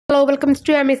Hello, welcome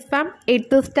to Aamis fam.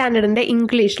 8th standard in the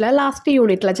English last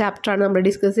unit chapter ആണ് നമ്മൾ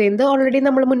discuss ചെയ്യുന്നത്. Already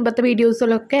നമ്മൾ മുൻപത്തെ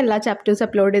വീഡിയോസിലൊക്കെ എല്ലാ ചാപ്റ്റേഴ്സ്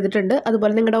അപ്ലോഡ് ചെയ്തിട്ടുണ്ട്.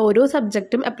 അതുപോലെ നിങ്ങളുടെ ഓരോ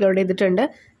സബ്ജക്റ്റും അപ്ലോഡ് ചെയ്തിട്ടുണ്ട്.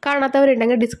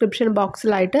 കാണാത്തവരുണ്ടെങ്കിൽ ഡിസ്ക്രിപ്ഷൻ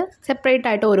ബോക്സിലായിട്ട് സെപ്പറേറ്റ്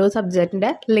ആയിട്ട് ഓരോ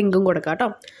സബ്ജക്റ്റിൻ്റെ ലിങ്കും കൊടുക്കാം കേട്ടോ.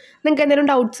 നിങ്ങൾക്ക്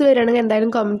എന്തെങ്കിലും ഡൗട്ട്സ് വരികയാണെങ്കിൽ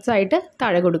എന്തായാലും കമൻറ്റ്സ് ആയിട്ട്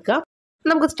താഴെ കൊടുക്കുക.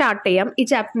 നമുക്ക് സ്റ്റാർട്ട് ചെയ്യാം. ഈ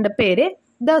ചാപ്റ്ററിൻ്റെ പേര്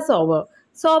ദ സോവർ.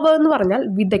 സോവർ എന്ന് പറഞ്ഞാൽ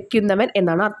വിതയ്ക്കുന്നവൻ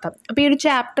എന്നാണ് അർത്ഥം. അപ്പോൾ ഈ ഒരു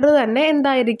ചാപ്റ്റർ തന്നെ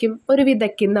എന്തായിരിക്കും? ഒരു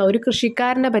വിതയ്ക്കുന്ന ഒരു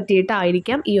കൃഷിക്കാരനെ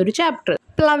പറ്റിയിട്ടായിരിക്കാം ഈ ഒരു chapter.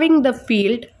 പ്ലവിങ് the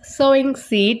field, sowing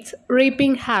seeds,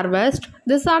 reaping harvest,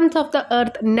 the sons of the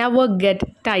earth never get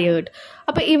tired.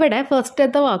 അപ്പോൾ ഇവിടെ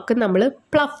ഫസ്റ്റത്തെ വാക്ക് നമ്മൾ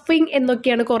പ്ലഫിങ്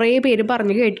എന്നൊക്കെയാണ് കുറേ പേര്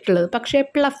പറഞ്ഞു കേട്ടിട്ടുള്ളത്. പക്ഷേ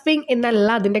പ്ലഫിങ് എന്നല്ല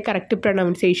അതിൻ്റെ കറക്റ്റ്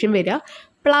പ്രൊനൗൺസിയേഷൻ വരിക,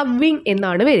 പ്ലവിങ്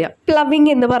എന്നാണ് വരിക. പ്ലവിങ്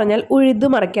എന്ന് പറഞ്ഞാൽ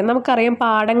ഉഴുതുമറിക്കാൻ. നമുക്കറിയാം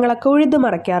പാടങ്ങളൊക്കെ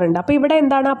ഉഴുതുമറിക്കാറുണ്ട്. അപ്പോൾ ഇവിടെ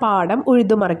എന്താണ്? ആ പാടം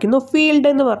ഉഴുതുമറിക്കുന്നു.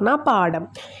 ഫീൽഡ് എന്ന് പറഞ്ഞാൽ പാടം.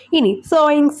 ഇനി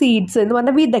സോയിങ് സീഡ്സ് എന്ന്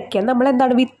പറഞ്ഞാൽ വിതയ്ക്കാൻ. നമ്മൾ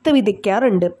എന്താണ്? വിത്ത്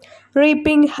വിതയ്ക്കാറുണ്ട്.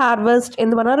 റീപ്പിംഗ് ഹാർവെസ്റ്റ്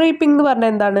എന്ന് പറഞ്ഞാൽ, റീപ്പിംഗ് എന്ന്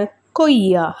പറഞ്ഞാൽ എന്താണ്?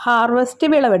 കൊയ്യുക. ഹാർവെസ്റ്റ്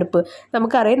വിളവെടുപ്പ്.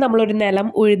 നമുക്കറിയാം നമ്മളൊരു നിലം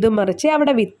ഉഴുതുമറിച്ച്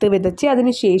അവിടെ വിത്ത് വിതച്ച്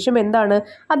അതിനുശേഷം എന്താണ്?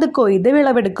 അത് കൊയ്ത്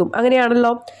വിളവെടുക്കും.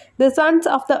 അങ്ങനെയാണല്ലോ. The sons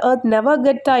of the earth never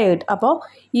get tired. അപ്പോൾ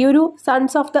ഈ ഒരു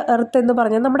സൺസ് ഓഫ് ദ എർത്ത് എന്ന്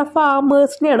പറഞ്ഞാൽ നമ്മുടെ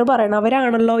ഫാമേഴ്സിനെയാണ് പറയുന്നത്.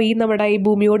 അവരാണല്ലോ നമ്മുടെ ഈ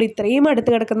ഭൂമിയോട് ഇത്രയും അടുത്ത്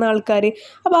കിടക്കുന്ന ആൾക്കാർ.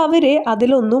 അപ്പോൾ അവർ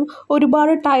അതിലൊന്നും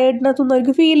ഒരുപാട് ടയേർഡ്നെസ് ഒന്നും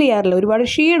അവർക്ക് ഫീൽ ചെയ്യാറില്ല, ഒരുപാട്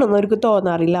ക്ഷീണമൊന്നും അവർക്ക്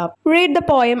തോന്നാറില്ല. Read the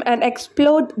poem and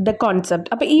explore the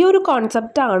concept. അപ്പോൾ ഈ ഒരു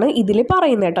കോൺസെപ്റ്റാണ് ഇതിൽ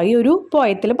പറയുന്നത് കേട്ടോ, ഈ ഒരു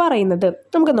പോയത്തിൽ പറയുന്നത്.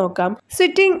 നമുക്ക് നോക്കാം.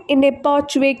 Sitting in A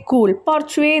പോർച്ച്വേ cool.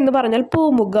 പോർച്ച്വേ എന്ന് പറഞ്ഞാൽ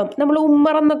പൂമുഖം, നമ്മൾ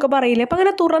ഉമ്മറം എന്നൊക്കെ പറയില്ലേ. അപ്പം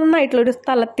അങ്ങനെ തുറന്നായിട്ടുള്ള ഒരു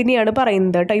സ്ഥലത്തിനെയാണ്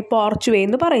പറയുന്നത് കേട്ടോ ഈ പോർച്ച്വേ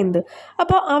എന്ന് പറയുന്നത്.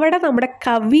 അപ്പോൾ അവിടെ നമ്മുടെ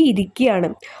കവി ഇരിക്കുകയാണ്.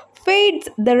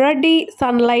 Fades the ruddy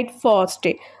sunlight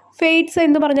ഫോസ്റ്റ്. Fades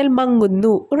എന്ന് പറഞ്ഞാൽ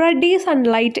മങ്ങുന്നു. റെഡി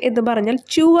സൺലൈറ്റ് എന്ന് പറഞ്ഞാൽ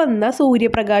ചുവന്ന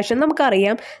സൂര്യപ്രകാശം.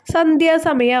 നമുക്കറിയാം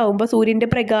സന്ധ്യാസമയമാകുമ്പോൾ സൂര്യൻ്റെ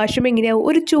പ്രകാശം എങ്ങനെയാവും?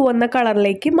 ഒരു ചുവന്ന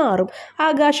കളറിലേക്ക് മാറും.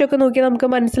 ആകാശമൊക്കെ നോക്കിയാൽ നമുക്ക്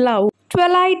മനസ്സിലാവും.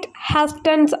 Twilight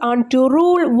hastens on to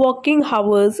rule, working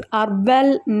hours are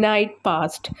well nigh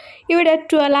past. ഇവിടെ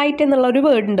ട്വലൈറ്റ് എന്നുള്ള ഒരു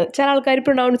വേർഡ് ഉണ്ട്. ചില ആൾക്കാർ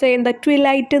പ്രൊനൗൺസ് ചെയ്യുന്നത്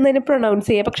ട്വിലൈറ്റ് എന്ന് തന്നെ പ്രൊനൗൺസ്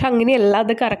ചെയ്യുക. പക്ഷെ അങ്ങനെയല്ല,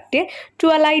 അത് കറക്റ്റ്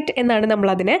ട്വലൈറ്റ് എന്നാണ്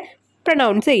നമ്മളതിനെ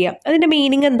പ്രൊനൗൺസ് ചെയ്യുക. അതിൻ്റെ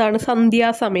മീനിങ് എന്താണ്?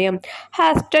 സന്ധ്യാസമയം.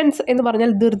 ഹാസ്റ്റൻസ് എന്ന്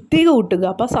പറഞ്ഞാൽ ധൃതി കൂട്ടുക.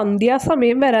 അപ്പോൾ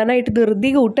സന്ധ്യാസമയം വരാനായിട്ട് ധൃതി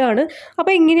കൂട്ടുകയാണ്.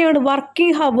 അപ്പോൾ എങ്ങനെയാണ്?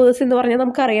 വർക്കിംഗ് ഹവേഴ്സ് എന്ന് പറഞ്ഞാൽ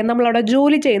നമുക്കറിയാം നമ്മളവിടെ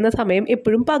ജോലി ചെയ്യുന്ന സമയം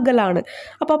എപ്പോഴും പകലാണ്.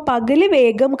 അപ്പോൾ പകൽ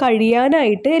വേഗം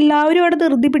കഴിയാനായിട്ട് എല്ലാവരും അവിടെ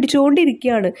ധൃതി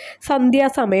പിടിച്ചുകൊണ്ടിരിക്കുകയാണ്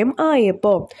സന്ധ്യാസമയം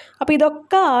ആയപ്പോൾ. അപ്പോൾ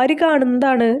ഇതൊക്കെ ആര്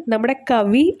കാണുന്നതാണ്? നമ്മുടെ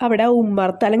കവി അവിടെ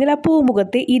ഉമ്മർത്ത് അല്ലെങ്കിൽ ആ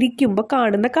പൂമുഖത്ത് ഇരിക്കുമ്പോൾ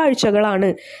കാണുന്ന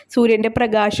കാഴ്ചകളാണ്. സൂര്യൻ്റെ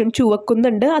പ്രകാശം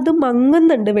ചുവക്കുന്നുണ്ട്, അത്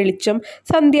മങ്ങുന്നുണ്ട്, വെളിച്ചം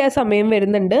സന്ധ്യാസമയം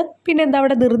വരുന്നുണ്ട്. പിന്നെ എന്താ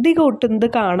അവിടെ ധൃതി കൂട്ടുന്നത്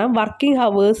കാണാം working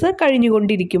hours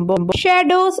കഴിഞ്ഞുകൊണ്ടിരിക്കുമ്പോൾ.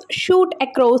 Shadows shoot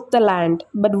across the land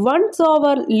but one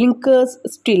sower linkers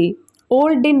still.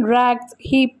 Old in rags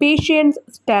he patients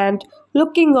stand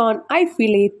looking on I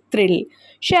feel A thrill.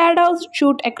 Shadows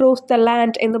shoot across the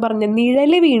land എന്ന് പറഞ്ഞ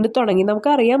നിഴല് വീണ് തുടങ്ങി.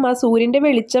 നമുക്കറിയാം ആ സൂര്യൻ്റെ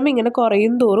വെളിച്ചം ഇങ്ങനെ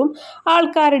കുറയും തോറും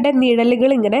ആൾക്കാരുടെ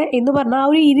നിഴലുകൾ ഇങ്ങനെ എന്ന് പറഞ്ഞാൽ ആ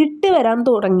ഒരു ഇരുട്ട് വരാൻ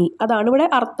തുടങ്ങി. അതാണ് ഇവിടെ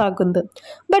അർത്ഥാക്കുന്നത്.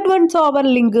 But one sower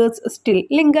linkers still.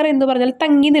 Linker എന്ന് പറഞ്ഞാൽ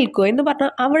തങ്ങി നിൽക്കുക എന്ന്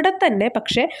പറഞ്ഞാൽ അവിടെ തന്നെ,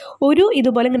 പക്ഷെ ഒരു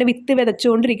ഇതുപോലെ ഇങ്ങനെ വിത്ത്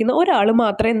വിതച്ചുകൊണ്ടിരിക്കുന്ന ഒരാൾ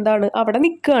മാത്രം എന്താണ് അവിടെ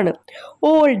നിൽക്കുകയാണ്.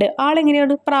 ഓൾഡ്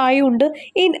ആളെങ്ങനെയാണ്? പ്രായമുണ്ട്.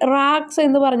 ഇൻ റാഗ്സ്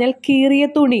എന്ന് പറഞ്ഞാൽ കീറിയ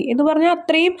തുണി എന്ന് പറഞ്ഞാൽ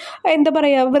അത്രയും എന്താ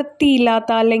പറയുക,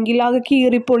 വൃത്തിയില്ലാത്ത അല്ലെങ്കിൽ അത്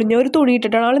കീറിപ്പൊളിഞ്ഞ ഒരു തുണി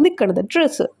ഇട്ടിട്ടാണ് ആൾ നിൽക്കുന്നത്,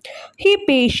 ഡ്രസ്സ്. He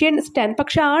patient stand.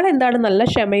 പക്ഷെ ആൾ എന്താണ്? നല്ല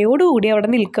ക്ഷമയോടുകൂടി അവിടെ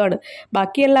നിൽക്കുകയാണ്.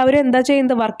 ബാക്കി എല്ലാവരും എന്താ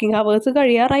ചെയ്യുന്നത്? വർക്കിംഗ് ഹവേഴ്സ്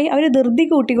കഴിയാറായി അവർ ധൃതി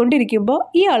കൂട്ടിക്കൊണ്ടിരിക്കുമ്പോൾ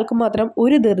ഈ ആൾക്ക് മാത്രം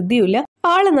ഒരു ധൃതിയുമില്ല.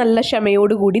 ആള് നല്ല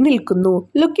ക്ഷമയോടുകൂടി നിൽക്കുന്നു.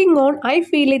 Looking on I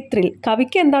feel A thrill.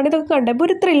 കവിക്ക് എന്താണ് ഇതൊക്കെ കണ്ടപ്പോൾ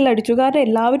ഒരു ത്രിൽ അടിച്ചു. കാരണം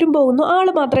എല്ലാവരും പോകുന്നു,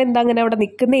 ആള് മാത്രം എന്താ അങ്ങനെ അവിടെ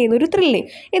നിൽക്കുന്നതെന്നൊരു ത്രില്ല്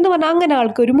എന്ന് പറഞ്ഞാൽ അങ്ങനെ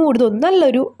ആൾക്ക് ഒരു മൂഡ് തോന്നും,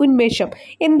 നല്ലൊരു ഉന്മേഷം.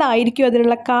 എന്തായിരിക്കും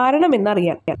അതിനുള്ള കാരണം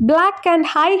എന്നറിയാൻ. Black and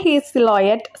high he's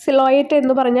സിലോയറ്റ്. സിലോയറ്റ്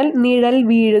എന്ന് പറഞ്ഞാൽ നിഴൽ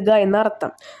വീഴുക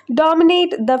എന്നർത്ഥം.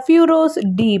 Dominate the ഫ്യൂറോസ്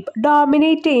deep.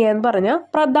 ഡോമിനേറ്റ് ചെയ്യാൻ പറഞ്ഞാൽ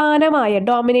പ്രധാനമായ,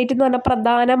 ഡോമിനേറ്റ് എന്ന് പറഞ്ഞാൽ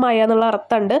പ്രധാനമായ എന്നുള്ള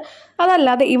അർത്ഥമുണ്ട്.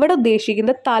 അതല്ലാതെ ഇവിടെ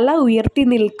ഉദ്ദേശിക്കുന്നത് തല ഉയർത്തി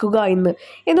നിൽക്കുക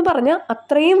എന്ന് പറഞ്ഞാൽ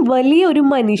അത്രയും വലിയൊരു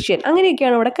മനുഷ്യൻ,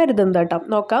 അങ്ങനെയൊക്കെയാണ് അവിടെ കരുതുന്നത് കേട്ടോ.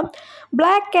 നോക്കാം.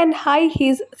 Black and high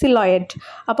he's സിലോയറ്റ്.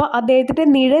 അപ്പോൾ അദ്ദേഹത്തിൻ്റെ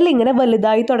നിഴൽ ഇങ്ങനെ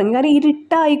വലുതായി തുടങ്ങി. കാരണം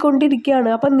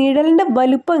ഇരുട്ടായിക്കൊണ്ടിരിക്കുകയാണ്. അപ്പോൾ നിഴലിൻ്റെ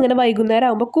വലുപ്പം ഇങ്ങനെ വൈകുന്നേരം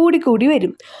ആകുമ്പോൾ കൂടി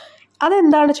വരും.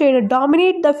 അതെന്താണ് ചെയ്യുന്നത്?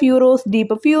 Dominate the ഫ്യൂറോസ്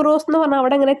deep. ഫ്യൂറോസ് എന്ന് പറഞ്ഞാൽ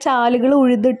അവിടെ ഇങ്ങനെ ചാലുകൾ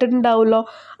ഉഴുതിട്ടുണ്ടാവുമല്ലോ.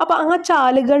 അപ്പോൾ ആ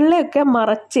ചാലുകളിലെയൊക്കെ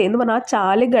മറച്ച് എന്ന് പറഞ്ഞാൽ ആ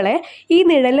ചാലുകളെ ഈ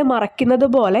നിഴൽ മറയ്ക്കുന്നത്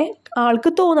പോലെ ആൾക്ക്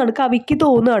തോന്നുകയാണ്, കവിക്ക്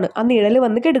തോന്നുകയാണ് ആ നിഴൽ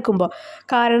വന്ന് കിടക്കുമ്പോൾ.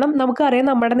 കാരണം നമുക്കറിയാം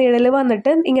നമ്മുടെ നിഴൽ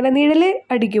വന്നിട്ട് ഇങ്ങനെ നിഴൽ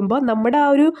അടിക്കുമ്പോൾ നമ്മുടെ ആ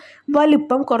ഒരു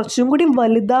വലുപ്പം കുറച്ചും കൂടി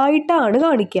വലുതായിട്ടാണ്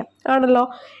കാണിക്കുക ആണല്ലോ.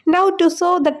 Now to so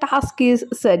the task is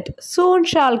set soon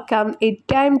shall come A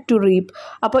time to റീപ്പ്.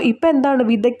 അപ്പോൾ ഇപ്പം എന്താണ്,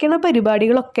 വിതയ്ക്കണ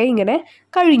പരിപാടികളൊക്കെ ഇങ്ങനെ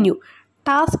കഴിഞ്ഞു.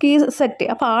 Task is set.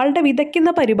 അപ്പോൾ ആളുടെ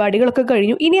വിതയ്ക്കുന്ന പരിപാടികളൊക്കെ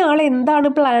കഴിഞ്ഞു. ഇനി ആൾ എന്താണ്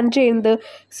പ്ലാൻ ചെയ്യുന്നത്?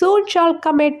 Soon shawl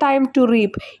come A time to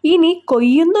റീപ്പ്. ഇനി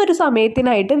കൊയ്യുന്ന ഒരു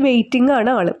സമയത്തിനായിട്ട് വെയിറ്റിംഗ്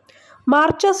ആണ് ആൾ.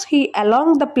 Marches he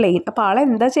along the plain. അപ്പോൾ ആൾ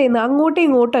എന്താ ചെയ്യുന്നത്? അങ്ങോട്ടും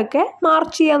ഇങ്ങോട്ടൊക്കെ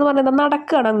മാർച്ച് ചെയ്യാന്ന് പറയുന്നത്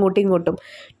നടക്കുകയാണ് അങ്ങോട്ടും ഇങ്ങോട്ടും.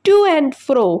 Two and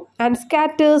fro and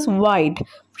scatters wide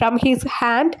from his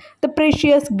hand the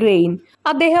precious grain.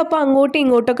 അദ്ദേഹം അപ്പോൾ അങ്ങോട്ടും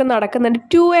ഇങ്ങോട്ടൊക്കെ നടക്കുന്നുണ്ട്.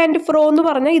 ടു ആൻഡ് ഫ്രോ എന്ന്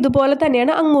പറഞ്ഞാൽ ഇതുപോലെ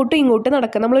തന്നെയാണ് അങ്ങോട്ടും ഇങ്ങോട്ടും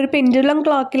നടക്കുക. നമ്മളൊരു പെൻഡുലം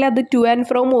ക്ലോക്കിൽ അത് ടു ആൻഡ്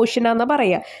ഫ്രോ മോഷനാണെന്ന്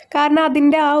പറയുക. കാരണം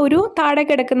അതിൻ്റെ ആ ഒരു താഴെ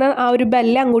കിടക്കുന്ന ആ ഒരു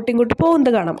ബെല്ല് അങ്ങോട്ടും ഇങ്ങോട്ടും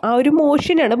പോകുന്നത് കാണാം. ആ ഒരു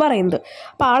മോഷനാണ് പറയുന്നത്.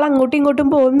 അപ്പോൾ ആൾ അങ്ങോട്ടും ഇങ്ങോട്ടും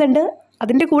പോകുന്നുണ്ട്.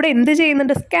 അതിൻ്റെ കൂടെ എന്ത്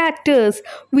ചെയ്യുന്നുണ്ട്? സ്കാറ്റേഴ്സ്,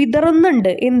 വിതറുന്നുണ്ട്.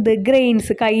 എന്ത്?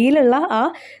 ഗ്രെയിൻസ്, കയ്യിലുള്ള ആ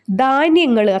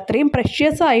ധാന്യങ്ങൾ, അത്രയും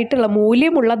പ്രഷ്യസ് ആയിട്ടുള്ള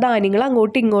മൂല്യമുള്ള ധാന്യങ്ങൾ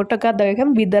അങ്ങോട്ടും ഇങ്ങോട്ടൊക്കെ അദ്ദേഹം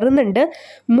വിതറുന്നുണ്ട്.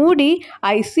 മൂടി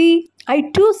I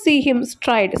to see him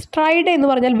stride. Stride എന്ന്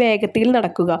പറഞ്ഞാൽ വേഗത്തിൽ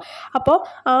നടക്കുക. അപ്പോൾ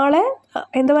ആളെ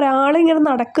എന്താ പറയുക, ആളിങ്ങനെ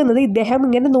നടക്കുന്നത് ഇദ്ദേഹം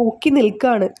ഇങ്ങനെ നോക്കി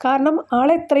നിൽക്കുകയാണ്. കാരണം ആൾ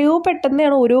എത്രയോ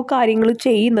പെട്ടെന്നാണ് ഓരോ കാര്യങ്ങൾ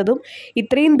ചെയ്യുന്നതും.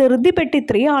 ഇത്രയും ധൃതിപ്പെട്ട്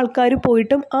ഇത്രയും ആൾക്കാർ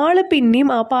പോയിട്ടും ആൾ പിന്നെയും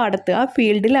ആ പാടത്ത് ആ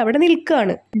ഫീൽഡിൽ അവിടെ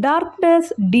നിൽക്കുകയാണ്.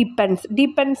 ഡാർക്ക്നെസ് ഡീപ്പൻസ്.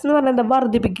 ഡീപ്പൻസ് എന്ന് പറഞ്ഞാൽ എന്താ?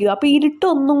 വർദ്ധിപ്പിക്കുക. അപ്പോൾ ഇരുട്ട്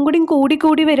ഒന്നും കൂടി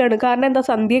കൂടി വരികയാണ്. കാരണം എന്താ?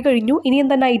 സന്ധ്യ കഴിഞ്ഞു. ഇനി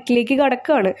എന്താ? നൈറ്റിലേക്ക്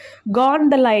കടക്കുകയാണ്. Gone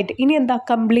the light. ഇനി എന്താ?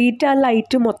 കംപ്ലീറ്റ് ആ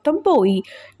ലൈറ്റ് മൊത്തം പോയി.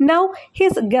 Now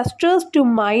his ഗസ്റ്റേഴ്സ് to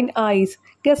mind ice.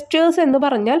 ഗസ്റ്റേഴ്സ് എന്ന്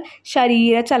പറഞ്ഞാൽ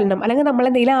ശരീരചലനം, അല്ലെങ്കിൽ നമ്മൾ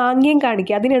എന്തെങ്കിലും ആംഗ്യം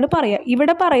കാണിക്കുക, അതിനാണ് പറയുക.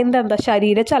 ഇവിടെ പറയുന്നത് എന്താ?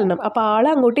 ശരീരചലനം. അപ്പോൾ ആൾ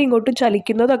അങ്ങോട്ടും ഇങ്ങോട്ടും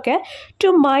ചലിക്കുന്നതൊക്കെ. To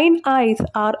mind ice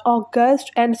R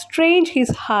August and strange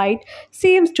his height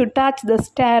seems to touch the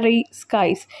Starry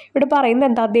skies. ഇവിടെ പറയുന്നത്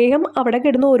എന്താ? അദ്ദേഹം അവിടെ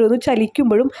കിടന്ന് ഓരോന്ന്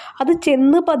ചലിക്കുമ്പോഴും അത്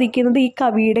ചെന്ന് പതിക്കുന്നത് ഈ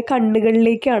കവിയുടെ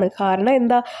കണ്ണുകളിലേക്കാണ്. കാരണം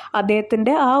എന്താ?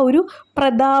 അദ്ദേഹത്തിൻ്റെ ആ ഒരു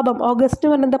പ്രതാപം, ഓഗസ്റ്റ്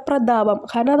പറഞ്ഞ പ്രതാപം,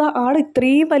 കാരണം അത് ആൾ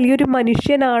ഇത്രയും വലിയൊരു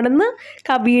മനുഷ്യനാണെന്ന്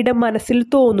കവിയുടെ മനസ്സിൽ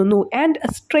തോന്നുന്നു. ആൻഡ്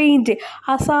സ്ട്രേഞ്ച്,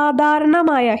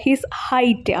 അസാധാരണമായ ഹിസ്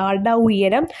ഹൈറ്റ്, ആളുടെ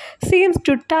ഉയരം, seems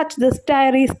to touch the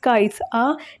Starry skies, ആ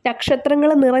നക്ഷത്രങ്ങൾ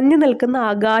നിറഞ്ഞു നിൽക്കുന്ന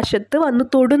ആകാശത്ത് വന്ന്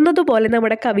തൊടുന്നത് പോലെ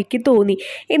നമ്മുടെ കവിക്ക് തോന്നി.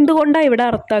 എന്തുകൊണ്ടാണ് ഇവിടെ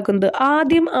അർത്ഥമാക്കുന്നത്?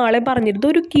 ആദ്യം ആളെ പറഞ്ഞിരുന്നത്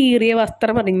ഒരു കീറിയ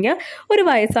വസ്ത്രം അണിഞ്ഞ ഒരു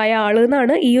വയസ്സായ ആൾ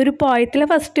എന്നാണ് ഈ ഒരു പോയത്തിലെ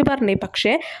ഫസ്റ്റ് പറഞ്ഞത്.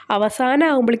 പക്ഷേ അവസാനം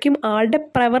ആകുമ്പോഴേക്കും ആളുടെ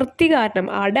പ്രവൃത്തി കാരണം,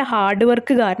 ആളുടെ ഹാർഡ്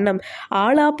വർക്ക് കാരണം,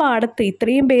 ആൾ ആ പാടത്ത്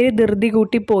ഇത്രയും പേര് ധൃതി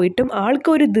കൂട്ടി പോയിട്ടും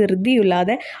ആൾക്കൊരു ധൃതിയില്ലാതെ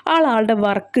ആളുടെ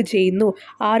വർക്ക് ചെയ്യുന്നു.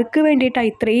 ആർക്ക് വേണ്ടിയിട്ടാണ്?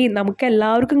 ഇത്രയും നമുക്ക്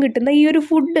എല്ലാവർക്കും കിട്ടുന്ന ഈ ഒരു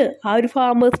ഫുഡ് ആ ഒരു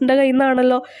ഫാമേഴ്സിൻ്റെ കയ്യിൽ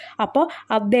നിന്നാണല്ലോ. അപ്പോൾ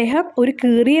അദ്ദേഹം ഒരു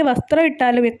കീറിയ വസ്ത്രം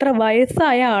ഇട്ടാലും എത്ര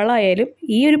വയസ്സായ ആളായാലും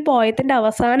ഈ ഒരു പോയത്തിൻ്റെ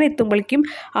അവസാനം എത്തുമ്പോഴേക്കും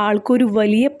ആൾക്കൊരു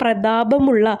വലിയ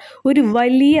പ്രതാപമുള്ള ഒരു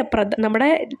വലിയ നമ്മുടെ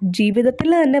ജീവിതത്തിൽ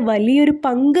തന്നെ വലിയൊരു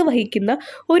പങ്ക് വഹിക്കുന്ന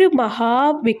ഒരു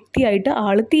മഹാവ്യക്തിയായിട്ട്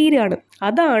ആൾ തീരുകയാണ്.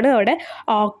 അതാണ് അവിടെ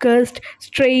ഓഗസ്റ്റ്,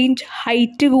 സ്ട്രേഞ്ച്,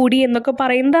 ഹൈറ്റ് കൂടി എന്നൊക്കെ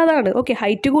പറയുന്നത് അതാണ്. ഓക്കെ,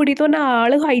 ഹൈറ്റ് കൂടി എന്ന് പറഞ്ഞാൽ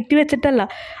ആൾ ഹൈറ്റ് വെച്ചിട്ടല്ല,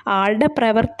 ആളുടെ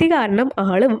പ്രവൃത്തി കാരണം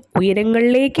ആൾ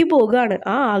ഉയരങ്ങളിലേക്ക് പോകുകയാണ്.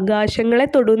 ആ ആകാശങ്ങളെ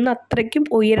തൊടുന്ന അത്രയ്ക്കും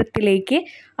ഉയരത്തിലേക്ക്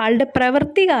ആളുടെ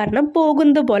പ്രവൃത്തി കാരണം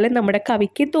പോകുന്നത് പോലെ നമ്മുടെ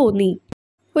കവിക്ക് തോന്നി.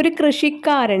 ഒരു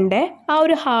കൃഷിക്കാരൻ്റെ ആ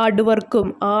ഒരു ഹാർഡ് വർക്കും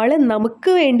ആൾ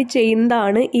നമുക്ക് വേണ്ടി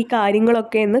ചെയ്യുന്നതാണ് ഈ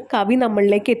കാര്യങ്ങളൊക്കെ എന്ന് കവി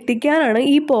നമ്മളിലേക്ക് എത്തിക്കാനാണ്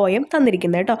ഈ പോയം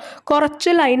തന്നിരിക്കുന്നത് കേട്ടോ.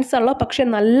 കുറച്ച് ലൈൻസ് ഉള്ള പക്ഷെ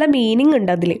നല്ല മീനിങ്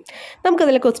ഉണ്ട് അതിൽ.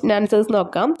 നമുക്കതിൽ ക്വസ്റ്റ്യൻ ആൻസേഴ്സ്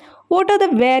നോക്കാം. What are the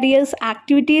various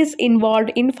activities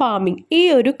involve in farming? ഈ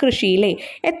ഒരു കൃഷിയിലെ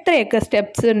എത്രയൊക്കെ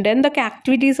സ്റ്റെപ്സ് ഉണ്ട്, എന്തൊക്കെ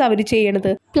ആക്ടിവിറ്റീസ് അവർ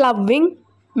ചെയ്യണത്? പ്ലവിങ്,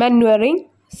 manoeuvring,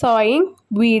 sowing,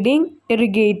 weeding,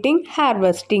 ഇറിഗേറ്റിംഗ്,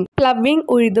 harvesting. പ്ലവിങ്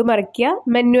ഉഴുതുമറിക്കുക,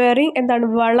 manoeuvring എന്താണ്?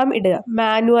 വളം ഇടുക.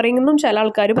 മാനുവറിങ് എന്നും ചില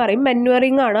ആൾക്കാർ പറയും,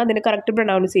 മാനുവറിങ് ആണ് അതിന് കറക്റ്റ്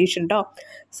പ്രൊനൗൺസിയേഷൻ കേട്ടോ.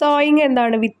 സോയിങ്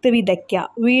എന്താണ്? വിത്ത് വിതയ്ക്കുക.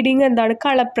 വീഡിങ് എന്താണ്?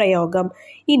 കളപ്രയോഗം.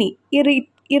 ഇനി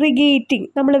ഇറിഗേറ്റിംഗ്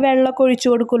നമ്മൾ വെള്ളമൊക്കെ ഒഴിച്ചു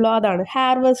കൊടുക്കുമല്ലോ, അതാണ്.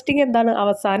 ഹാർവെസ്റ്റിംഗ് എന്താണ്?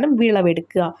 അവസാനം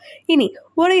വിളവെടുക്കുക. ഇനി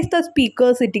what is the speaker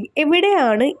sitting?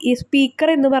 എവിടെയാണ് ഈ സ്പീക്കർ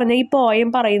എന്ന് പറഞ്ഞാൽ ഈ പോയം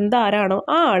പറയുന്നത് ആരാണോ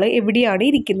ആ ആൾ എവിടെയാണ്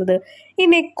ഇരിക്കുന്നത്?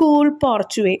 ഇനി കൂൾ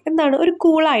പോർച്ചുവേ എന്താണ്? ഒരു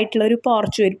കൂളായിട്ടുള്ള ഒരു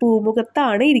പോർച്ചുവേ,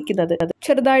 പൂമുഖത്താണ് ഇരിക്കുന്നത്.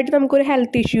 ചെറുതായിട്ട് നമുക്കൊരു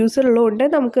ഹെൽത്ത് ഇഷ്യൂസ് ഉള്ളതുകൊണ്ട്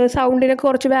നമുക്ക് സൗണ്ടിനൊക്കെ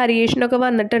കുറച്ച് വേരിയേഷനൊക്കെ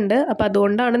വന്നിട്ടുണ്ട്. അപ്പോൾ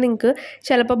അതുകൊണ്ടാണ് നിങ്ങൾക്ക്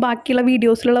ചിലപ്പോൾ ബാക്കിയുള്ള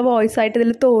വീഡിയോസിലുള്ള വോയിസ് ആയിട്ട്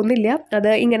ഇതിൽ തോന്നില്ല.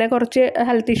 അത് ഇങ്ങനെ കുറച്ച്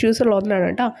ഹെൽത്ത് ഇഷ്യൂസ് ഉള്ളതുകൊണ്ടാണ്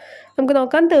കേട്ടോ. നമുക്ക്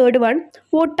നോക്കാം. Third one,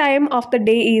 what time of the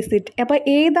day is it? അപ്പോൾ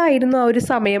ഏതായിരുന്നു ആ ഒരു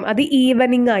സമയം? അത്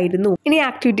ഈവനിങ് ആയിരുന്നു. ഇനി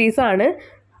ആക്ടിവിറ്റീസ് ആണ്.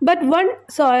 But one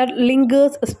Sawyer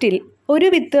ലിംഗേഴ്സ് still. ഒരു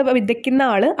വിതയ്ക്കുന്ന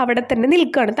ആൾ അവിടെ തന്നെ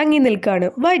നിൽക്കുകയാണ്, തങ്ങി നിൽക്കുകയാണ്.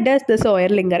 Why does the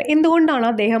Sawyer linger? എന്തുകൊണ്ടാണ്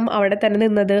അദ്ദേഹം അവിടെ തന്നെ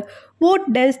നിന്നത്? What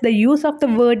does the use of the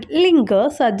word linker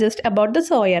suggest about the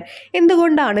Sawyer?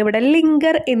 എന്തുകൊണ്ടാണ് ഇവിടെ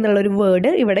ലിങ്കർ എന്നുള്ളൊരു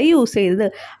വേർഡ് ഇവിടെ യൂസ് ചെയ്തത്?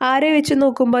 ആരെ വെച്ച്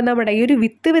നോക്കുമ്പോൾ നമ്മുടെ ഈ ഒരു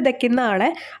വിത്ത് വിതയ്ക്കുന്ന ആളെ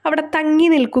അവിടെ തങ്ങി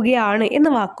നിൽക്കുകയാണ് എന്ന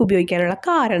വാക്ക് ഉപയോഗിക്കാനുള്ള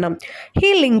കാരണം.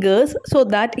 He linkers so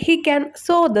that he can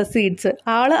so the seeds.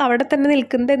 ആൾ അവിടെ തന്നെ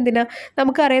നിൽക്കുന്നത് എന്തിനാ?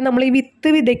 നമുക്കറിയാം, നമ്മൾ ഈ വിത്ത്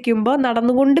വിതയ്ക്കുമ്പോൾ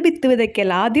നടന്നുകൊണ്ട് വിത്ത്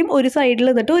വിതയ്ക്കല്ല. ആദ്യം ഒരു സൈഡിൽ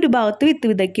നിന്നിട്ട് ഒരു ഭാഗത്ത് വിത്ത്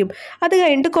വിതയ്ക്കും. അത്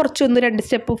കഴിഞ്ഞിട്ട് കുറച്ചൊന്ന് 2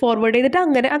 സ്റ്റെപ്പ് ഫോർവേഡ് ചെയ്തിട്ട്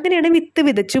അങ്ങനെയാണ് വിത്ത്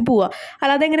വിതച്ച് പോവുക.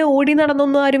 അല്ലാതെ ഇങ്ങനെ ഓടി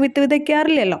നടന്നൊന്നും ആരും വിത്ത്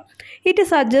വിതയ്ക്കാറില്ലല്ലോ. It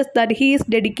suggest that he is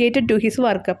dedicated to his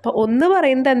work. അപ്പോൾ ഒന്ന്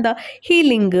പറയുന്നത് എന്താ? He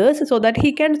linkers so that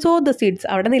he can so the seeds.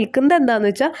 അവിടെ നിൽക്കുന്നത്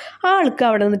എന്താണെന്ന് വെച്ചാൽ ആൾക്ക്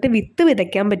അവിടെ നിന്നിട്ട് വിത്ത്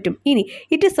വിതയ്ക്കാൻ പറ്റും. ഇനി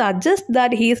it suggest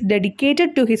that he is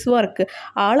dedicated to his work.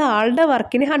 ആളുടെ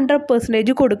വർക്കിന്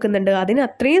 100% കൊടുക്കുന്നുണ്ട്, അതിന്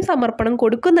അത്രയും സമർപ്പണം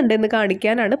കൊടുക്കുന്നുണ്ട് എന്ന്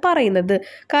കാണിക്കാനാണ് പറയുന്നത്.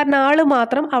 കാരണം ആള്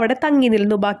മാത്രം അവിടെ തങ്ങി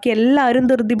നിന്നു, ബാക്കി എല്ലാവരും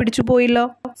ധൃതി പിടിച്ചു പോയല്ലോ.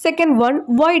 Second one,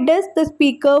 why does the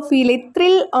speaker feel A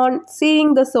thrill on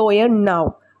seeing the Sawyer now?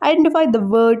 Identify the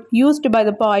word used by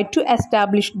the poet to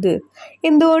establish this.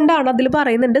 എന്തുകൊണ്ടാണ് അതിൽ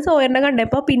പറയുന്നുണ്ട് സോയറിനെ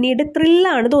കണ്ടപ്പോൾ പിന്നീട്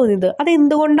ത്രില്ലാണ് തോന്നിയത്.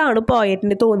 അതെന്തുകൊണ്ടാണ്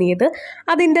പോയറ്റിന് തോന്നിയത്?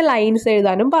 അതിൻ്റെ ലൈൻസ്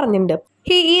എഴുതാനും പറഞ്ഞിട്ടുണ്ട്.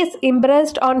 He is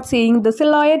impressed on seeing the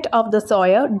silhouette of the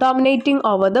sawyer dominating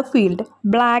over the field.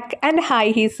 Black and high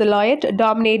his silhouette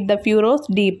dominate the furrows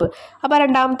deep. അപ്പോൾ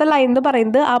രണ്ടാമത്തെ ലൈൻ എന്ന്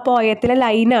പറയുന്നത് ആ പോയത്തിലെ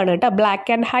ലൈനാണ് കേട്ടോ.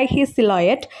 Black and high his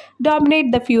സിലോയറ്റ്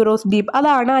dominate the ഫ്യൂറോസ് deep.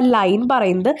 അതാണ് ആ line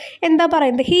പറയുന്നത്. എന്താ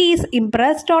പറയുന്നത്? He is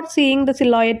impressed on seeing the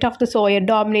സിലോയറ്റ് of the Sawyer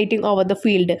dominating over the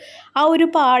field. ആ ഒരു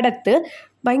പാടത്ത്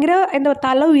ഭയങ്കര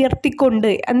തല ഉയർത്തിക്കൊണ്ട്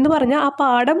എന്ന് പറഞ്ഞാൽ ആ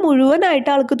പാടം മുഴുവനായിട്ട്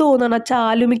ആൾക്ക് തോന്നണം.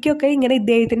 ചാലുമിക്കൊക്കെ ഇങ്ങനെ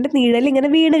ഇദ്ദേഹത്തിൻ്റെ നിഴൽ ഇങ്ങനെ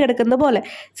വീണ് കിടക്കുന്ന പോലെ.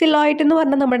 സിലോയിറ്റ് എന്ന്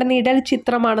പറഞ്ഞാൽ നമ്മുടെ നിഴൽ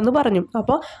ചിത്രമാണെന്ന് പറഞ്ഞു.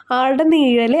 അപ്പോൾ ആളുടെ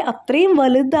നിഴൽ അത്രയും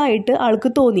വലുതായിട്ട്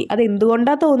ആൾക്ക് തോന്നി.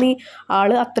 അതെന്തുകൊണ്ടാണ് തോന്നി?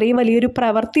 ആൾ അത്രയും വലിയൊരു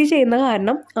പ്രവൃത്തി ചെയ്യുന്ന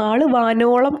കാരണം ആൾ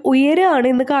വാനോളം ഉയരാണ്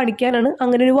എന്ന് കാണിക്കാനാണ്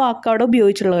അങ്ങനെ ഒരു വാക്ക് അവിടെ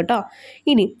ഉപയോഗിച്ചിട്ടുള്ളത് കേട്ടോ.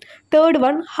 ഇനി third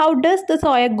one, how does the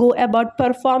Sawyer go about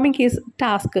performing his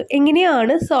task?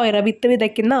 എങ്ങനെയാണ് സോയർ വിത്ത്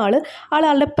വിതയ്ക്കുന്ന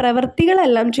ആളുടെ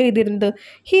പ്രവൃത്തികളെല്ലാം ചെയ്തിരുന്നത്?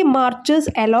 He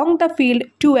marches along the field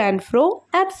two and fro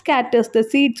and scatters the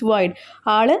seeds wide.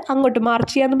 ആള് അങ്ങോട്ട്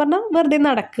മാർച്ച് ചെയ്യാന്ന് പറഞ്ഞാൽ വെറുതെ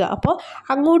നടക്കുക. അപ്പോൾ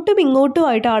അങ്ങോട്ടും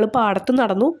ഇങ്ങോട്ടുമായിട്ട് ആൾ പാടത്ത്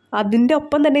നടന്നു. അതിൻ്റെ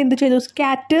ഒപ്പം തന്നെ എന്ത് ചെയ്തു?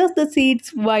 Scatters the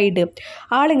seeds wide.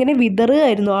 ആളിങ്ങനെ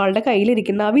വിതറുകയായിരുന്നു ആളുടെ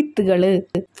കയ്യിലിരിക്കുന്ന ആ വിത്തുകൾ.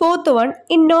 Fourth one,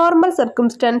 in normal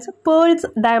circumstances pearls,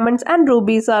 diamonds and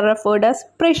rubies R referred as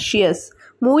precious.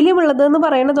 മൂല്യമുള്ളത് എന്ന്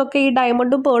പറയുന്നതൊക്കെ ഈ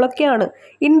ഡയമണ്ടും പേളൊക്കെയാണ്.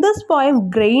 In this poem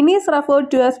grain is referred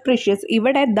to as precious.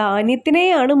 ഇവിടെ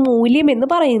ധാന്യത്തിനെയാണ് മൂല്യം എന്ന്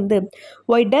പറയുന്നത്.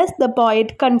 Why does the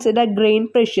poet consider grain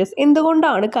precious?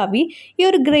 എന്തുകൊണ്ടാണ് കവി ഈ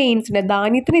ഒരു ഗ്രെയിൻസിനെ,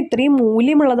 ധാന്യത്തിന് ഇത്രയും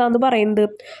മൂല്യമുള്ളതാണെന്ന് പറയുന്നത്?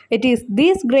 It is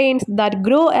these grains that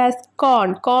grow as കോൺ.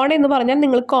 കോൺ എന്ന് പറഞ്ഞാൽ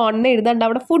നിങ്ങൾ കോൺ എന്ന് എഴുതാണ്ട്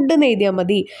അവിടെ ഫുഡ് എന്ന് എഴുതിയാൽ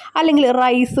മതി, അല്ലെങ്കിൽ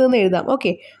റൈസ് എന്ന് എഴുതാം.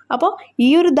 ഓക്കെ, അപ്പോൾ ഈ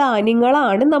ഒരു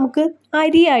ധാന്യങ്ങളാണ് നമുക്ക്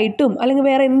അരിയായിട്ടും അല്ലെങ്കിൽ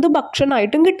വേറെ എന്ത്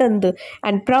ഭക്ഷണമായിട്ടും കിട്ടുന്നത്.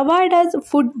 And provide us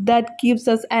food that keeps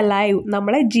us alive.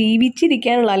 നമ്മളെ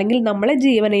ജീവിച്ചിരിക്കാനുള്ള അല്ലെങ്കിൽ നമ്മളെ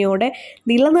ജീവനയോടെ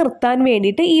നിലനിർത്താൻ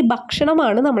വേണ്ടിയിട്ട് ഈ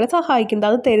ഭക്ഷണമാണ് നമ്മളെ സഹായിക്കുന്നത്.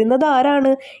 അത് തരുന്നത്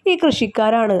ആരാണ്? ഈ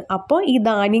കൃഷിക്കാരാണ്. അപ്പോൾ ഈ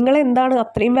ധാന്യങ്ങൾ എന്താണ്?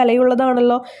 അത്രയും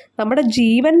വിലയുള്ളതാണല്ലോ. നമ്മുടെ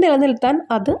ജീവൻ നിലനിർത്താൻ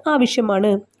അത്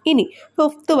ആവശ്യമാണ്. ഇനി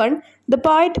fifth one, the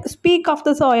poet speak of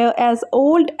the sower as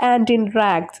old and in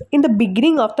rags in the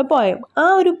beginning of the poem. ആ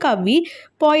ഒരു കവി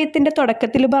പോയത്തിൻ്റെ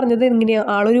തുടക്കത്തിൽ പറഞ്ഞത് എങ്ങനെയാണ്?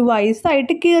 ആളൊരു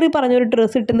വയസ്സായിട്ട് കീറി പറഞ്ഞൊരു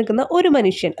ഡ്രസ്സ് ഇട്ട് നിൽക്കുന്ന ഒരു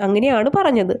മനുഷ്യൻ, അങ്ങനെയാണ്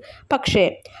പറഞ്ഞത്. പക്ഷേ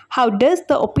how does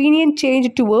the opinion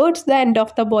change towards the end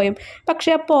of the poem?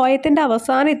 പക്ഷേ ആ പോയത്തിൻ്റെ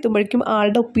അവസാനം എത്തുമ്പോഴേക്കും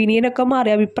ആളുടെ ഒപ്പീനിയനൊക്കെ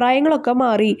മാറി, അഭിപ്രായങ്ങളൊക്കെ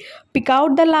മാറി. Pick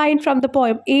out the line from the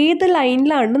poem. ഏത്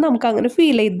ലൈനിലാണ് നമുക്ക് അങ്ങനെ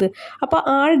ഫീൽ ചെയ്തത്? അപ്പോൾ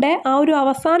ആളുടെ ആ ഒരു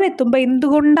അവസാനം എത്തുമ്പോൾ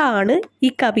എന്തുകൊണ്ടാണ്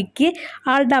ഈ കവിക്ക്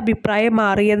ആളുടെ അഭിപ്രായം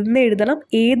മാറിയതെന്ന് എഴുതണം.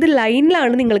 ഏത്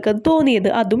ലൈനിലാണ് നിങ്ങൾക്കത് തോന്നിയത്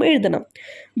അതും എഴുതണം.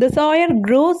 The sawyer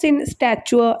grows in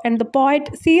stature and the poet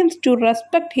seems to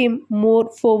respect him more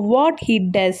for what he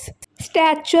does.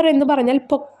 സ്റ്റാച്വർ എന്ന് പറഞ്ഞാൽ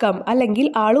പൊക്കം അല്ലെങ്കിൽ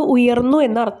ആൾ ഉയർന്നു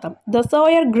എന്നർത്ഥം. The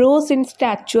Sawyer gross in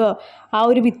സ്റ്റാച്വർ. ആ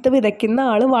ഒരു വിത്ത് വിതയ്ക്കുന്ന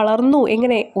ആൾ വളർന്നു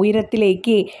എങ്ങനെ?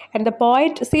 ഉയരത്തിലേക്ക്. And the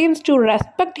poet seems to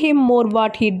respect him more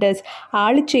what he does.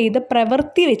 ആൾ ചെയ്ത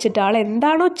പ്രവൃത്തി വെച്ചിട്ട്, ആൾ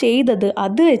എന്താണോ ചെയ്തത്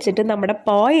അത് വെച്ചിട്ട് നമ്മുടെ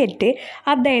പോയറ്റ്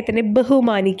അദ്ദേഹത്തിനെ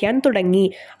ബഹുമാനിക്കാൻ തുടങ്ങി.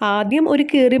 ആദ്യം ഒരു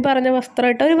കീറി പറഞ്ഞ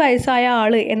വസ്ത്രമിട്ട ഒരു വയസ്സായ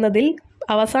ആൾ എന്നതിൽ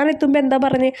അവസാനം എത്തുമ്പോൾ എന്താ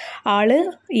പറഞ്ഞ്? ആള്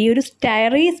ഈ ഒരു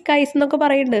സ്റ്റാറി സ്കൈസ് എന്നൊക്കെ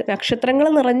പറയുന്നുണ്ട്, നക്ഷത്രങ്ങൾ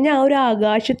നിറഞ്ഞ ആ ഒരു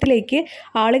ആകാശത്തിലേക്ക്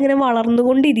ആളിങ്ങനെ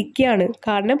വളർന്നുകൊണ്ടിരിക്കുകയാണ്.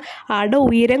 കാരണം ആളുടെ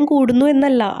ഉയരം കൂടുന്നു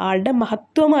എന്നല്ല, ആളുടെ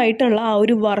മഹത്വമായിട്ടുള്ള ആ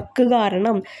ഒരു വർക്ക്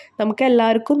കാരണം നമുക്ക്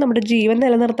എല്ലാവർക്കും നമ്മുടെ ജീവൻ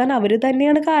നിലനിർത്താൻ അവർ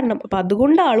തന്നെയാണ് കാരണം. അപ്പം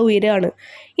അതുകൊണ്ട് ആൾ ഉയരാണ്.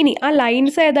 ഇനി ആ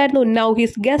ലൈൻസ് ഏതായിരുന്നു? Now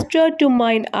his ഗസ്റ്റർ to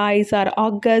mind ice R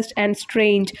August and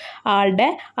strange. ആളുടെ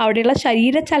അവിടെയുള്ള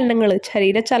ശരീരചലനങ്ങൾ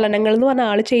എന്ന് പറഞ്ഞാൽ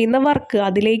ആൾ ചെയ്യുന്ന വർക്ക്,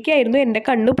 അതിലേക്കായിരുന്നു എൻ്റെ എൻ്റെ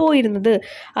കണ്ണ് പോയിരുന്നത്.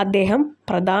 അദ്ദേഹം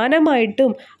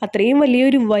പ്രധാനമായിട്ടും അത്രയും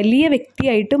വലിയ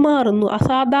വ്യക്തിയായിട്ട് മാറുന്നു,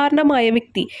 അസാധാരണമായ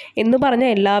വ്യക്തി എന്ന്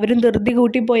പറഞ്ഞാൽ എല്ലാവരും ധൃതി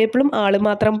കൂട്ടി പോയപ്പോഴും ആൾ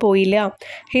മാത്രം പോയില്ല.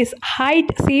 His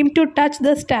height seam to touch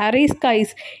the Starry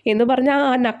skies എന്ന് പറഞ്ഞാൽ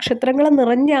ആ നക്ഷത്രങ്ങൾ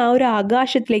നിറഞ്ഞ ആ ഒരു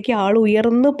ആകാശത്തിലേക്ക് ആൾ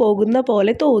ഉയർന്നു പോകുന്ന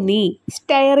പോലെ തോന്നി.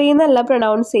 സ്റ്റയറി എന്നല്ല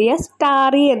പ്രൊനൗൺസ് ചെയ്യുക,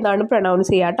 സ്റ്റാറി എന്നാണ്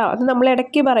പ്രൊനൗൺസ് ചെയ്യുക കേട്ടോ. അത് നമ്മൾ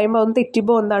ഇടയ്ക്ക് പറയുമ്പോൾ ഒന്ന്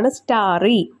തെറ്റിപ്പോകുന്നതാണ്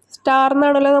സ്റ്റാറി. സ്റ്റാർ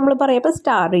എന്നാണല്ലോ നമ്മൾ പറയുമ്പോൾ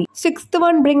Starry. 6th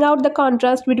one, bring out the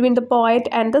contrast between the poet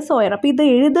and the sower. അപ്പോൾ ഇത്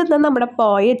എഴുതുന്ന നമ്മുടെ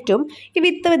പോയറ്റും ഈ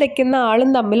വിത്ത് വിതയ്ക്കുന്ന ആളും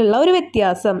തമ്മിലുള്ള ഒരു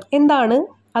വ്യത്യാസം എന്താണ്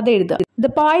അത് എഴുതുക.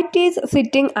 The poet is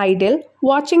sitting idle,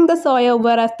 watching the sower,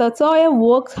 whereas the sower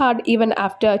works hard even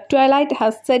after twilight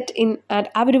has set in and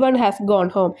everyone has gone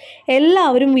home.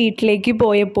 എല്ലാവരും വീട്ടിലേക്ക്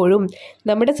പോയപ്പോഴും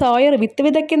നമ്മുടെ സോയർ വിത്ത്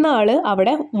വിതയ്ക്കുന്ന ആള്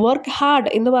അവിടെ വർക്ക്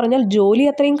ഹാർഡ് എന്ന് പറഞ്ഞാൽ ജോലി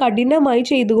അത്രയും കഠിനമായി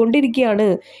ചെയ്തുകൊണ്ടിരിക്കുകയാണ്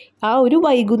ആ ഒരു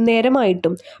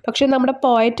വൈകുന്നേരമായിട്ടും. പക്ഷെ നമ്മുടെ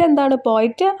പോയറ്റ് എന്താണ്,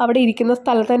 പോയറ്റ് അവിടെ ഇരിക്കുന്ന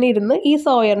സ്ഥലത്ത് തന്നെ ഇരുന്ന് ഈ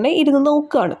സോയറിനെ ഇരുന്ന്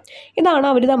നോക്കുകയാണ്. ഇതാണ്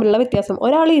അവർ തമ്മിലുള്ള വ്യത്യാസം.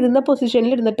 ഒരാൾ ഇരുന്ന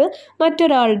പൊസിഷനിൽ ഇരുന്നിട്ട്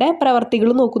മറ്റൊരാളുടെ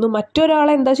പ്രവർത്തികൾ നോക്കുന്നു,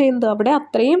 മറ്റൊരാളെ എന്താ ചെയ്യുന്നത്, അവിടെ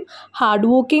അത്രയും ഹാർഡ്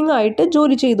വർക്കിംഗ് ആയിട്ട്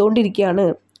ജോലി ചെയ്തുകൊണ്ടിരിക്കുകയാണ്.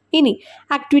 ഇനി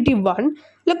activity 1,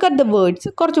 look at the words.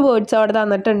 കുറച്ച് വേർഡ്സ് അവിടെ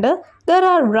തന്നിട്ടുണ്ട്. There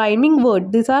are rhyming words.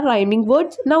 These are rhyming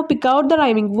words. Now pick out the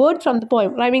rhyming words from the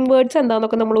poem. Rhyming words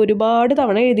എന്താണെന്നൊക്കെ നമ്മൾ ഒരുപാട്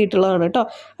തവണ എഴുതിയിട്ടുള്ളതാണ് കേട്ടോ.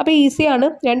 അപ്പോൾ ഈസിയാണ്.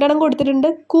 2 എണ്ണം കൊടുത്തിട്ടുണ്ട്.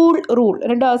 കൂൾ, റൂൾ,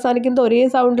 രണ്ടും അവസാനിക്കുന്നത് ഒരേ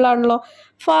സൗണ്ടിലാണല്ലോ.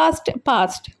 Fast,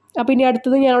 past. അപ്പോൾ ഇനി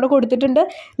അടുത്തത് ഞാൻ അവിടെ കൊടുത്തിട്ടുണ്ട്.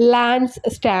 Lands,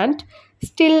 stand,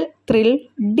 still, thrill,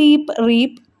 deep,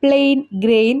 റീപ്പ്, plain,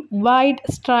 grain, wide,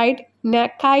 stride,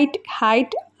 KITE,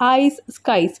 height, ice,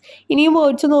 skies. ഇനിയും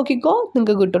വേർഡ്സ് നോക്കിക്കോ,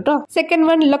 നിങ്ങൾക്ക് കിട്ടും കേട്ടോ. 2nd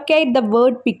one, locate the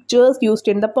word pictures used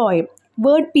in the poem.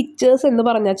 Word pictures എന്ന്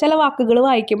പറഞ്ഞാൽ ചില വാക്കുകൾ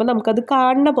വായിക്കുമ്പോൾ നമുക്കത്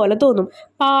കാണുന്ന പോലെ തോന്നും.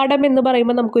 പാടം എന്ന്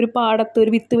പറയുമ്പോൾ നമുക്കൊരു പാടത്ത്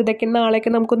ഒരു വിത്ത് വിതയ്ക്കുന്ന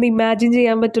ആളെയൊക്കെ നമുക്കൊന്ന് ഇമാജിൻ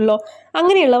ചെയ്യാൻ പറ്റുമല്ലോ.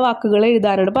 അങ്ങനെയുള്ള വാക്കുകൾ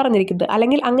എഴുതാനാണ് പറഞ്ഞിരിക്കുന്നത്,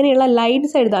 അല്ലെങ്കിൽ അങ്ങനെയുള്ള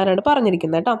ലൈൻസ് എഴുതാനാണ്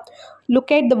പറഞ്ഞിരിക്കുന്നത് കേട്ടോ.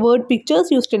 locate the word pictures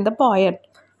used in the poem.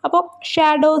 അപ്പോൾ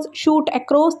shadows shoot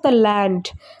across the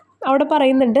land. അവിടെ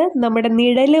പറയുന്നുണ്ട് നമ്മുടെ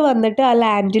നിഴൽ വന്നിട്ട് ആ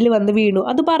ലാൻഡിൽ വന്ന് വീണു.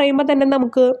 അത് പറയുമ്പോൾ തന്നെ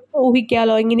നമുക്ക്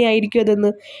ഊഹിക്കാമല്ലോ എങ്ങനെയായിരിക്കും അതെന്ന്.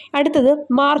 അടുത്തത്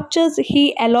marches he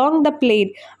along the plain.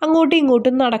 അങ്ങോട്ടും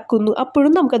ഇങ്ങോട്ടും നടക്കുന്നു,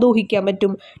 അപ്പോഴും നമുക്കത് ഊഹിക്കാൻ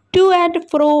പറ്റും. Two and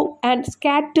fro and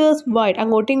scatters wide.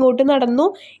 അങ്ങോട്ടും ഇങ്ങോട്ടും നടന്നു,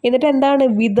 എന്നിട്ട് എന്താണ്,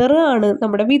 വിതറാണ്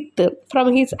നമ്മുടെ വിത്ത്. From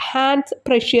his hands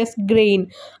precious grain.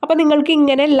 അപ്പോൾ നിങ്ങൾക്ക്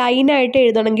ഇങ്ങനെ ലൈനായിട്ട്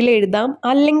എഴുതണമെങ്കിൽ എഴുതാം,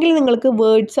 അല്ലെങ്കിൽ നിങ്ങൾക്ക്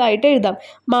വേർഡ്സ് ആയിട്ട് എഴുതാം.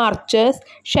 Marches,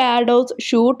 shadows,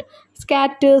 shoot,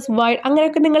 scatters, wide,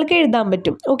 അങ്ങനെയൊക്കെ നിങ്ങൾക്ക് എഴുതാൻ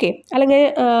പറ്റും. ഓക്കെ, അല്ലെങ്കിൽ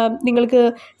നിങ്ങൾക്ക്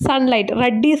സൺലൈറ്റ്,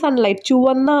 റെഡി സൺലൈറ്റ്,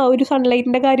 ചുവന്ന ഒരു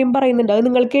സൺലൈറ്റിൻ്റെ കാര്യം പറയുന്നുണ്ട്, അത്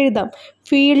നിങ്ങൾക്ക് എഴുതാം.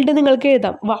 ഫീൽഡ് നിങ്ങൾക്ക്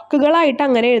എഴുതാം. വാക്കുകളായിട്ട്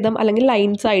അങ്ങനെ എഴുതാം, അല്ലെങ്കിൽ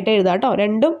ലൈൻസ് ആയിട്ട് എഴുതാം കേട്ടോ.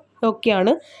 രണ്ടും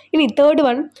ഓക്കെയാണ്. ഇനി 3rd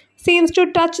one, seems to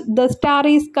touch the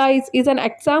starry skies is an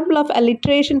example of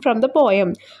alliteration from the poem.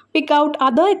 Pick out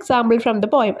other example from the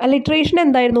poem. Alliteration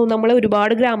എന്തായിരുന്നു, നമ്മൾ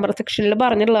ഒരുപാട് ഗ്രാമർ സെക്ഷനിൽ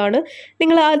പറഞ്ഞിട്ടുള്ളതാണ്.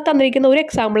 നിങ്ങൾ ആ തന്നിരിക്കുന്ന ഒരു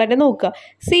എക്സാമ്പിൾ തന്നെ നോക്കുക.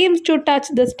 seems to touch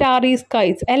the starry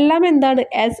skies, എല്ലാം എന്താണ്,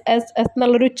 എസ് എസ് എസ്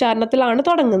എന്നുള്ളൊരു ഉച്ചാരണത്തിലാണ്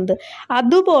തുടങ്ങുന്നത്.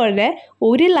 അതുപോലെ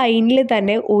ഒരു ലൈനിൽ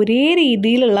തന്നെ ഒരേ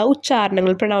രീതിയിലുള്ള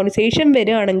ഉച്ചാരണങ്ങൾ, പ്രൊനൗൺസിയേഷൻ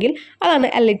വരികയാണെങ്കിൽ അതാണ്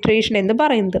alliteration എന്ന്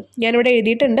പറയുന്നത്. ഞാനിവിടെ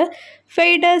എഴുതിയിട്ടുണ്ട്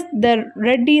ഫെയ്ഡസ് ദ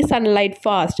റെഡി സൺലൈറ്റ്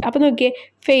ഫാസ്റ്റ്. അപ്പോൾ നോക്കിയേ,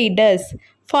 ഫെയ്ഡസ്,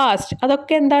 ഫാസ്റ്റ്,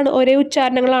 അതൊക്കെ എന്താണ്, ഒരേ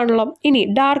ഉച്ചാരണങ്ങളാണല്ലോ. ഇനി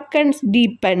ഡാർക്കൻസ്,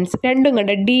 ഡീപ്പൻസ്, രണ്ടും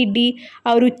കണ്ട ഡി ഡി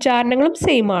ആ ഒരു ഉച്ചാരണങ്ങളും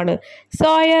സെയിം ആണ്.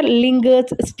 Sawyer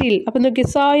ലിംഗേഴ്സ് still. അപ്പോൾ നോക്കി,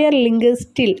 സോയർ ലിംഗേഴ്സ്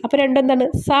സ്റ്റിൽ. അപ്പോൾ രണ്ടും എന്താണ്,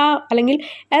 സാ അല്ലെങ്കിൽ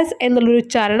എസ് എന്നുള്ളൊരു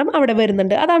ഉച്ചാരണം അവിടെ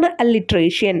വരുന്നുണ്ട്. അതാണ്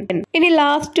അല്ലിട്രേഷൻ. ഇനി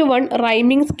ലാസ്റ്റ് വൺ,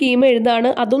 റൈമിംഗ് സ്കീം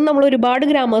എഴുതാണ്. അതും നമ്മൾ ഒരുപാട്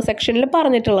ഗ്രാമർ സെക്ഷനിൽ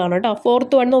പറഞ്ഞിട്ടുള്ളതാണ് കേട്ടോ.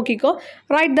 4th one നോക്കിക്കോ.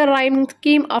 Write the rhyming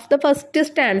scheme of the first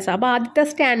stanza. അപ്പോൾ ആദ്യത്തെ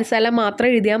സ്റ്റാൻസല മാത്രം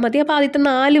എഴുതിയാൽ മതി. അപ്പോൾ ആദ്യത്തെ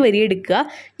 4 വരി എടുക്കുക.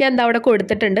 ഞാൻ എന്താ അവിടെ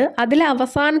കൊടുത്തിട്ടുണ്ട്. അതിലെ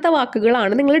അവസാനത്തെ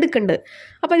വാക്കുകളാണ് നിങ്ങൾ എടുക്കേണ്ടത്.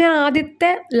 അപ്പോൾ ഞാൻ ആദ്യത്തെ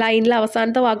ലൈനിൽ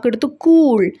അവസാനത്തെ വാക്ക് എടുത്തു,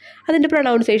 കൂൾ. അതിൻ്റെ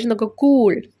പ്രൊനൗൺസിയേഷൻ ഒക്കെ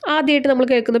കൂൾ. ആദ്യമായിട്ട് നമ്മൾ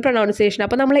കേൾക്കുന്ന പ്രൊനൗൺസിയേഷൻ,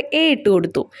 അപ്പോൾ നമ്മൾ എ ഇട്ട്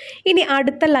കൊടുത്തു. ഇനി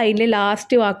അടുത്ത ലൈനിൽ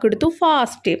ലാസ്റ്റ് വാക്ക് എടുത്തു,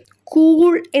 ഫാസ്റ്റ്.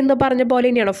 കൂൾ എന്ന് പറഞ്ഞ പോലെ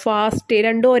തന്നെയാണോ ഫാസ്റ്റ്?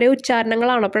 രണ്ടും ഒരേ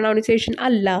ഉച്ചാരണങ്ങളാണോ? പ്രൊനൗൺസിയേഷൻ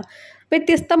അല്ല,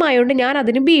 വ്യത്യസ്തമായതുകൊണ്ട് ഞാൻ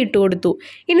അതിന് ബി ഇട്ട് കൊടുത്തു.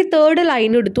 ഇനി 3rd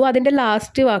ലൈൻ എടുത്തു, അതിൻ്റെ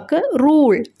ലാസ്റ്റ് വാക്ക്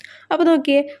റൂൾ. അപ്പോൾ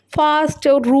നോക്കിയേ,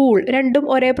 ഫാസ്റ്റ്, റൂൾ, രണ്ടും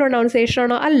ഒരേ പ്രൊനൗൺസിയേഷൻ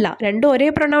ആണോ? അല്ല, രണ്ടും ഒരേ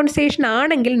പ്രൊനൗൺസിയേഷൻ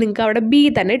ആണെങ്കിൽ നിങ്ങൾക്ക് അവിടെ ബി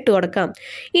തന്നെ ഇട്ട് കൊടുക്കാം.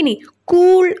 ഇനി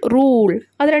കൂൾ, റൂൾ,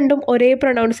 അത് രണ്ടും ഒരേ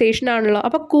പ്രൊനൗൺസിയേഷൻ ആണല്ലോ.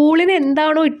 അപ്പോൾ കൂളിന്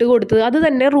എന്താണോ ഇട്ട് കൊടുത്തത് അത്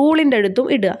തന്നെ റൂളിൻ്റെ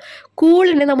അടുത്തും ഇടുക.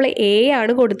 കൂളിന് നമ്മൾ എ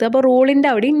ആണ് കൊടുത്തത്, അപ്പോൾ റൂളിൻ്റെ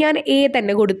അവിടെയും ഞാൻ എ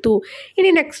തന്നെ കൊടുത്തു.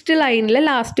 ഇനി നെക്സ്റ്റ് ലൈനിൽ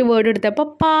ലാസ്റ്റ് വേർഡ് എടുത്തപ്പോൾ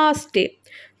പാസ്റ്റ്.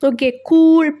 നോക്കിയേ,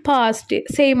 കൂൾ പാസ്റ്റ്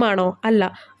സെയിം ആണോ? അല്ല.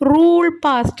 റൂൾ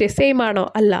പാസ്റ്റ് സെയിം ആണോ?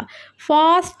 അല്ല.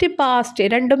 ഫാസ്റ്റ് പാസ്റ്റ്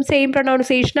രണ്ടും സെയിം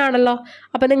പ്രൊനൗൺസിയേഷൻ ആണല്ലോ.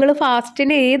 അപ്പോൾ നിങ്ങൾ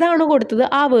ഫാസ്റ്റിന് ഏതാണോ കൊടുത്തത്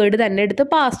ആ വേർഡ് തന്നെ എടുത്ത്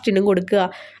പാസ്റ്റിനും കൊടുക്കുക.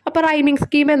 അപ്പോൾ റൈമിംഗ്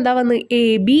സ്കീം എന്താ വന്ന്, എ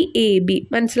ബി എ ബി.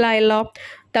 മനസ്സിലായല്ലോ?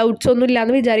 ഡൗട്ട്സ് ഒന്നും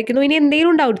ഇല്ലയെന്ന് വിചാരിക്കുന്നു. ഇനി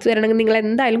എന്തെങ്കിലും ഡൗട്ട്സ് വരണമെങ്കിൽ നിങ്ങൾ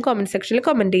എന്തായാലും കമൻറ്റ് സെക്ഷനിൽ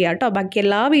കമൻറ്റ് ചെയ്യുക കേട്ടോ. ബാക്കി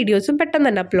എല്ലാ വീഡിയോസും പെട്ടെന്ന്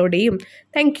തന്നെ അപ്ലോഡ് ചെയ്യും.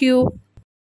 താങ്ക്